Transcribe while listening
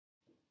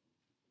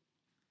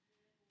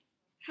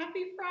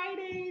Happy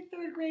Friday,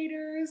 third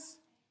graders.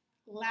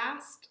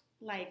 Last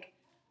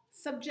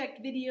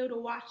subject video to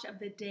watch of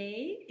the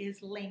day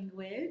is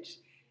language.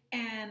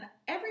 And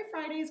every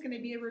Friday is going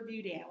to be a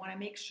review day. I want to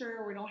make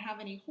sure we don't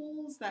have any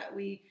holes, that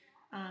we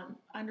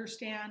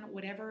understand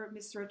whatever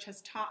Ms. Roach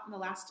has taught in the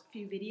last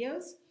few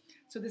videos.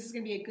 So this is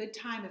going to be a good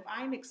time. If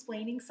I'm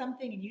explaining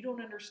something and you don't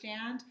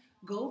understand,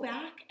 go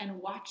back and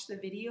watch the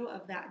video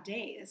of that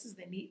day. This is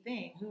the neat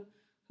thing.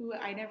 Who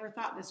I never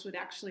thought this would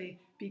actually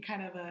be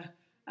kind of a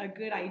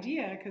good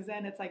idea, because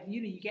then it's like,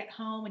 you get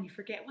home and you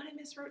forget, what did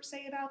Miss Roach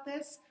say about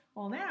this?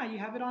 Well, now you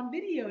have it on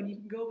video and you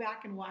can go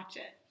back and watch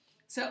it.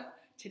 So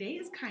today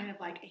is kind of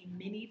like a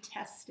mini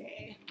test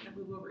day. I'm gonna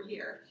move over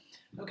here.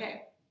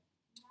 Okay,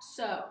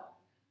 so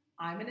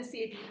I'm gonna see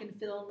if you can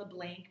fill in the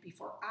blank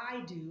before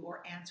I do,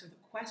 or answer the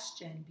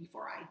question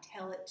before I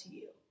tell it to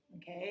you,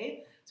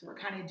 okay? So we're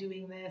kind of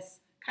doing this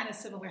kind of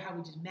similar how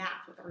we did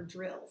math with our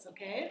drills,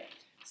 okay?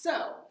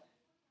 So,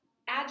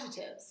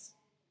 adjectives.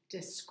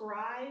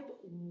 Describe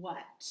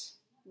what?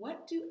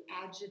 What do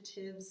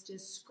adjectives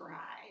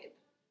describe?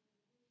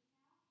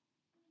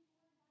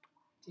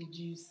 Did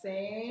you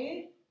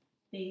say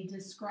they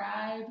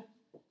describe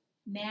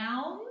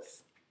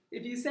nouns?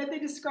 If you said they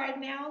describe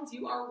nouns,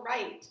 you are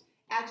right.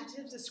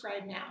 Adjectives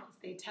describe nouns.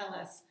 They tell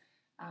us,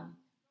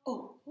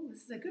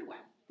 this is a good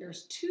one.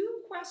 There's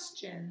 2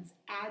 questions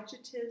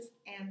adjectives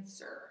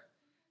answer.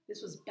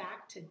 This was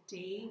back to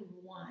day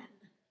 1.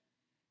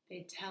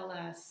 They tell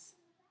us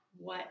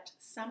what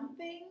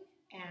something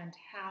and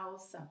how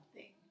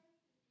something.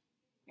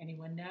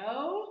 Anyone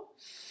know?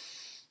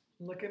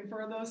 Looking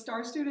for those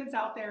star students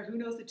out there. Who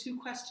knows the 2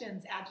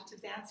 questions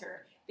adjectives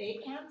answer?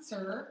 They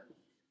answer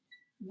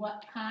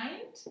what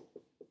kind.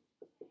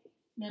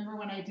 Remember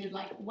when I did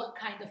what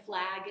kind of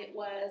flag it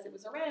was? It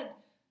was a red,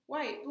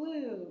 white,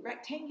 blue,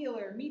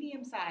 rectangular,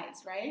 medium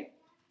sized, right?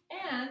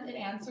 And it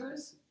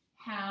answers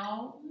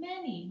how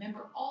many.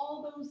 Remember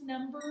all those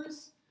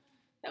numbers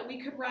that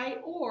we could write,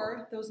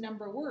 or those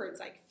number words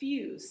like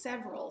few,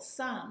 several,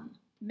 some,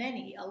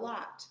 many, a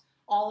lot.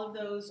 All of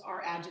those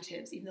are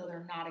adjectives, even though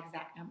they're not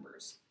exact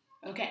numbers.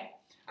 Okay,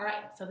 all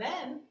right, so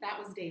then that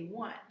was day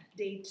 1.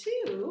 Day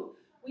 2,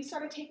 we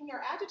started taking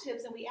our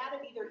adjectives and we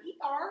added either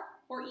ER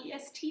or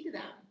EST to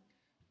them.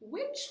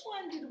 Which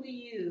one did we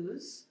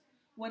use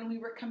when we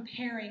were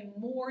comparing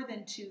more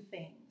than 2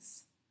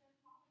 things?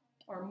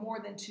 Or more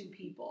than 2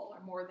 people,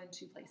 or more than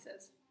 2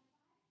 places?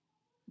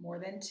 More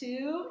than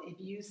 2, if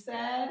you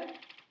said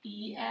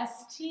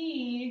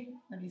EST,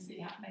 let me see,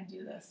 how can I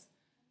do this?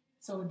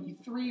 So it would be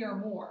 3 or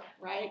more,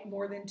 right?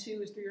 More than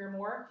 2 is 3 or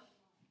more.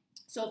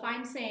 So if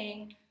I'm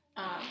saying,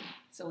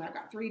 so I've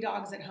got 3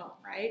 dogs at home,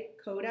 right?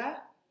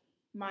 Coda,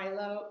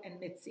 Milo, and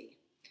Mitzi.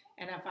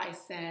 And if I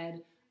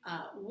said,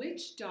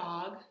 which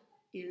dog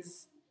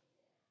is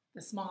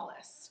the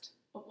smallest?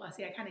 Oh, well,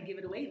 see, I kind of give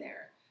it away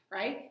there,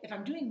 right? If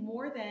I'm doing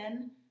more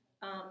than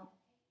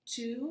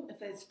 2,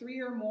 if it's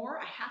 3 or more,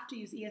 I have to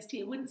use EST.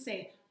 It wouldn't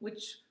say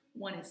which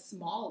one is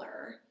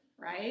smaller,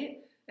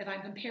 right? If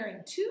I'm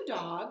comparing 2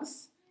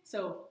 dogs,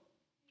 so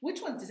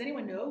which ones, does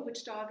anyone know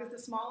which dog is the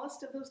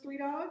smallest of those 3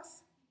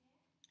 dogs?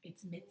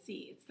 It's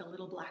Mitzi, it's the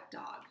little black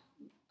dog.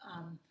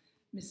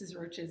 Mrs.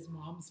 Roach's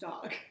mom's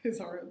dog that's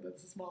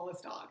the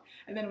smallest dog.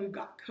 And then we've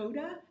got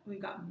Coda, and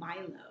we've got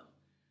Milo.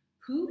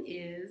 Who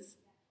is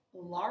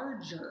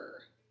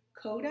larger,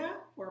 Coda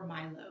or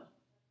Milo?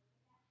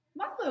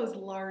 Milo's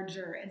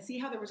larger, and see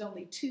how there was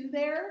only 2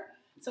 there?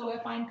 So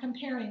if I'm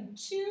comparing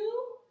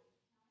 2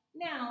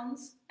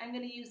 nouns, I'm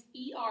going to use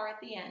ER at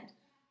the end.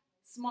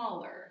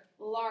 Smaller,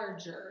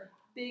 larger,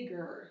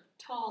 bigger,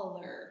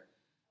 taller,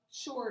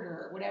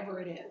 shorter, whatever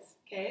it is,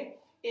 okay?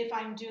 If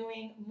I'm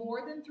doing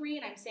more than 3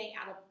 and I'm saying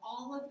out of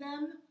all of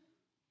them,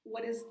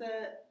 what is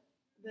the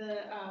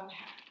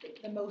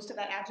most of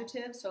that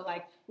adjective? So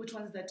which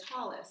one's the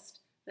tallest,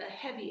 the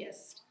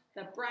heaviest,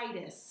 the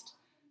brightest,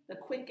 the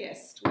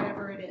quickest,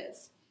 whatever it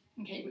is.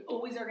 Okay, we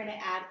always are going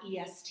to add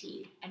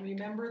EST. And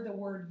remember, the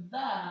word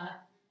the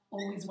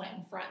always went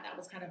in front. That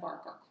was kind of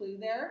our clue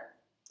there.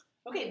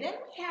 Okay, then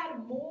we had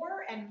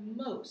more and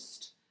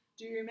most.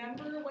 Do you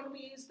remember when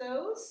we used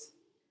those?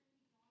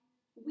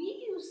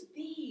 We use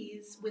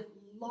these with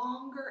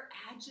longer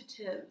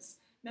adjectives.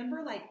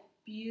 Remember, like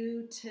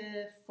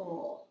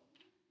beautiful.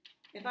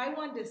 If I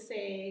wanted to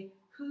say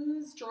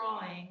whose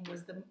drawing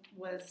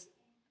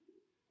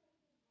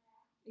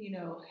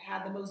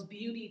had the most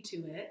beauty to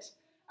it,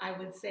 I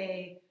would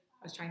say,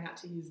 I was trying not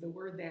to use the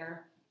word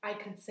there, I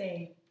could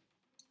say,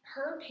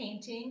 her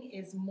painting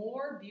is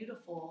more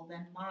beautiful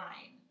than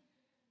mine,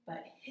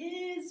 but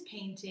his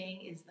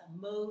painting is the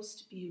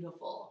most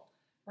beautiful,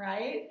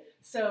 right?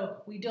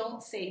 So we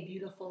don't say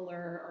beautifuler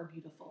or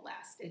beautiful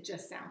less. It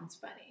just sounds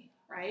funny,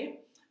 right?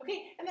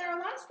 Okay, and then our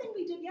last thing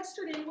we did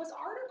yesterday was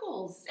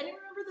articles. Does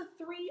anyone remember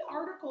the 3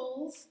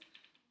 articles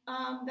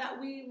that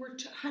we were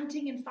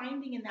hunting and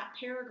finding in that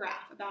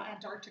paragraph about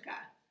Antarctica?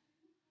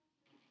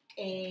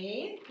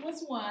 A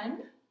was one.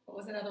 What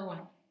was another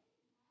one?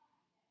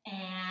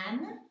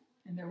 An,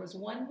 and there was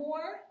one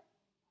more.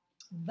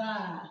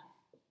 The.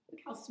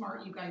 Look how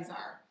smart you guys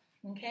are.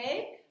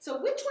 Okay, so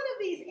which one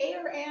of these A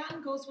or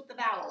an goes with the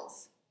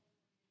vowels?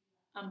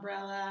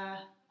 Umbrella,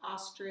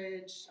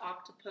 ostrich,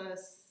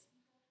 octopus.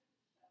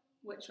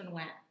 Which one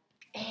went?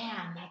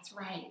 And, that's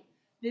right.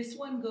 This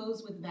one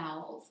goes with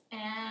vowels.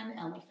 An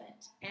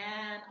elephant,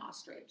 an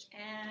ostrich,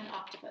 an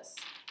octopus,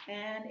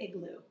 an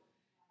igloo.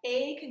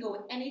 A can go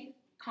with any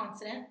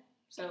consonant.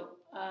 So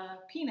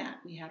peanut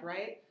we had,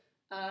 right?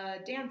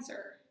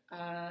 Dancer,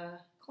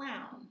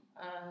 clown,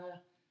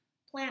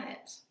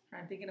 planet.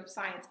 I'm thinking of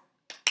science.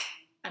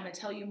 I'm going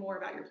to tell you more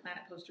about your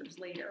planet posters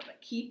later,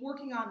 but keep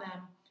working on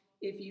them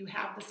if you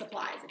have the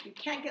supplies. If you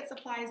can't get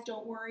supplies,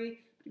 don't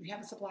worry. But if you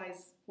have the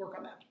supplies, work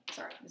on them.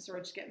 Sorry, Mr.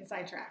 Rich getting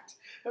sidetracked.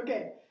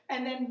 Okay,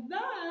 and then the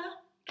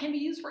can be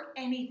used for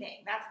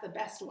anything. That's the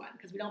best one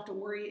because we don't have to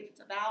worry if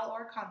it's a vowel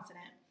or a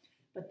consonant.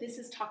 But this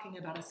is talking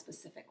about a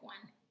specific one.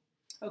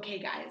 Okay,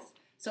 guys,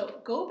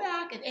 so go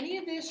back. If any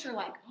of this you're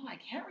like, oh, I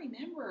can't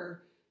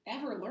remember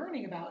ever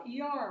learning about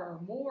ER or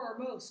more or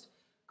most,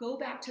 go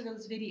back to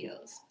those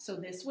videos. So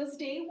this was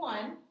day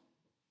 1.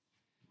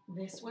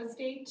 This was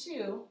day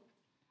 2.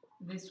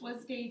 This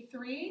was day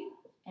 3.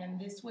 And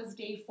this was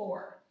day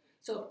 4.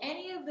 So if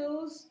any of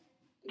those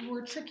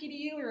were tricky to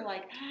you, or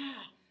like,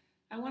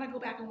 I want to go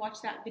back and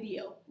watch that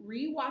video,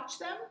 re-watch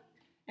them.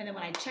 And then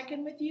when I check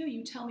in with you,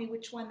 you tell me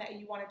which one that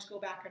you wanted to go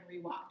back and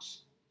re-watch.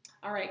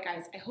 All right,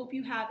 guys, I hope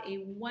you have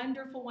a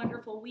wonderful,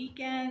 wonderful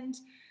weekend.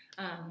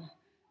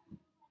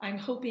 I'm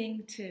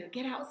hoping to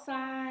get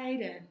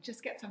outside and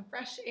just get some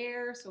fresh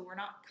air so we're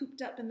not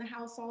cooped up in the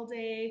house all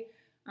day.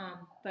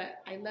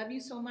 But I love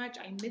you so much.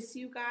 I miss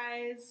you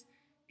guys.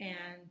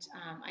 And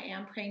I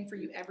am praying for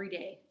you every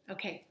day.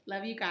 Okay,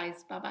 love you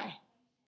guys. Bye-bye.